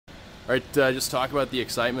All right, just talk about the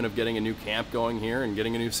excitement of getting a new camp going here and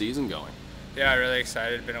getting a new season going. Yeah, really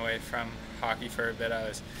excited. Been away from hockey for a bit. I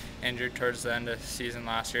was injured towards the end of the season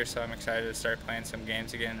last year, so I'm excited to start playing some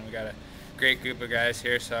games again. We got a great group of guys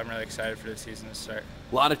here, so I'm really excited for the season to start.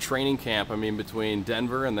 A lot of training camp, I mean, between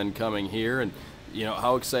Denver and then coming here, and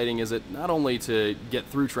how exciting is it not only to get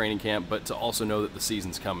through training camp, but to also know that the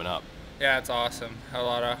season's coming up? Yeah, it's awesome. A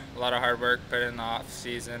lot of hard work put in the off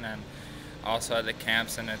season and also at the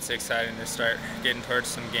camps, and it's exciting to start getting towards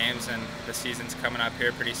some games. And the season's coming up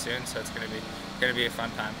here pretty soon, so it's gonna be a fun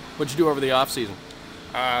time. What'd you do over the off season?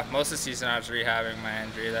 Most of the season I was rehabbing my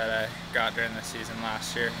injury that I got during the season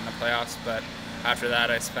last year in the playoffs, but after that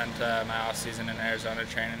I spent my off season in Arizona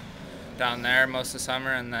training down there most of the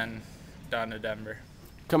summer, and then down to Denver.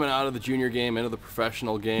 Coming out of the junior game into the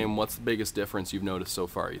professional game, what's the biggest difference you've noticed so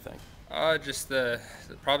far, you think? Just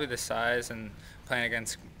probably the size and playing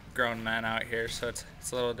against grown men out here, so it's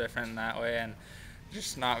a little different in that way, and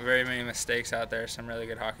just not very many mistakes out there. Some really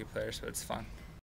good hockey players, so it's fun.